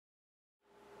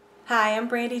Hi, I'm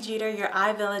Brandi Jeter, your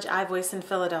iVillage, iVoice in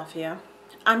Philadelphia.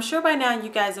 I'm sure by now you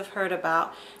guys have heard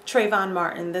about Trayvon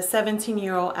Martin, the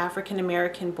 17-year-old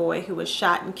African-American boy who was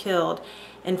shot and killed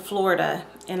in Florida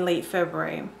in late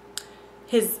February.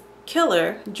 His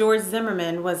killer, George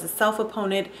Zimmerman, was a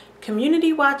self-appointed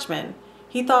community watchman.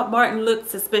 He thought Martin looked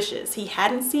suspicious. He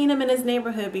hadn't seen him in his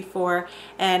neighborhood before,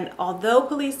 and although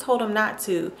police told him not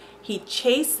to, he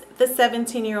chased the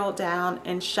 17-year-old down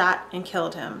and shot and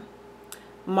killed him.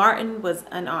 Martin was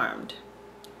unarmed.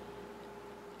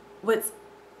 What's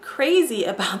crazy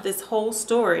about this whole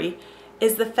story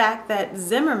is the fact that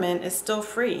Zimmerman is still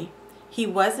free. He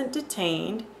wasn't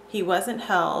detained. He wasn't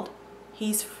held.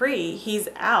 He's free. He's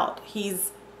out.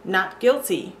 He's not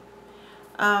guilty.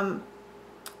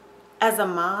 As a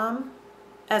mom,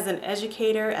 as an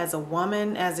educator, as a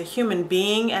woman, as a human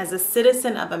being, as a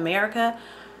citizen of America,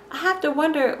 I have to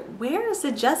wonder, where is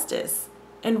the justice?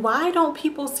 And why don't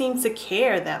people seem to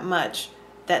care that much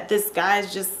that this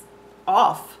guy's just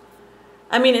off?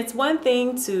 I mean, it's one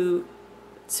thing to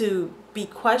be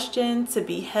questioned, to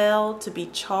be held, to be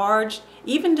charged,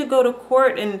 even to go to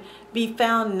court and be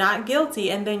found not guilty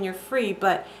and then you're free.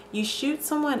 But you shoot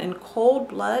someone in cold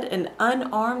blood, an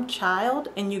unarmed child,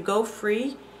 and you go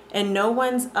free and no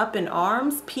one's up in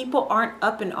arms? People aren't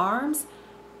up in arms?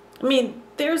 I mean,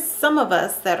 there's some of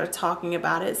us that are talking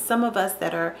about it, some of us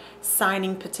that are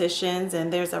signing petitions,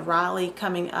 and there's a rally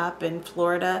coming up in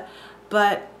Florida,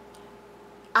 but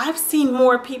I've seen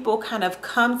more people kind of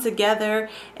come together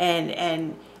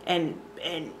and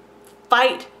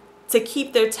fight to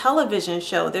keep their television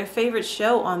show, their favorite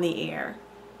show, on the air.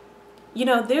 You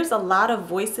know, there's a lot of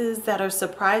voices that are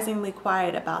surprisingly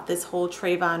quiet about this whole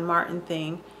Trayvon Martin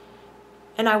thing.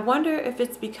 And I wonder if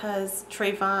it's because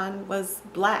Trayvon was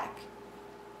black.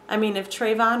 I mean, if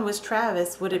Trayvon was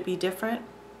Travis, would it be different?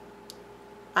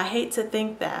 I hate to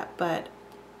think that, but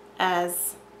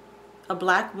as a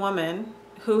black woman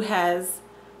who has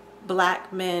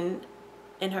black men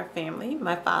in her family,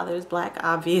 my father's black,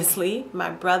 obviously, my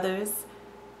brothers,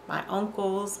 my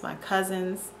uncles, my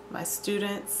cousins, my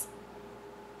students,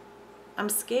 I'm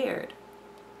scared.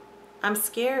 I'm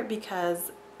scared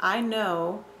because I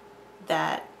know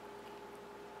that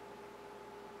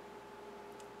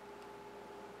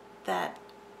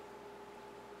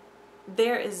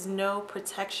there is no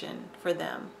protection for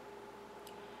them.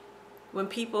 When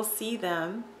people see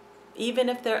them, even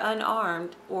if they're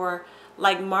unarmed, or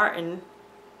like Martin,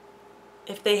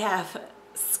 if they have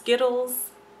Skittles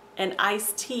and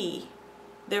iced tea,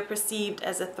 they're perceived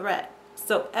as a threat.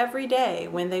 So every day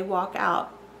when they walk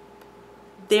out,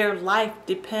 their life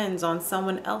depends on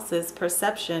someone else's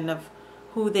perception of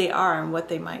who they are and what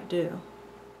they might do.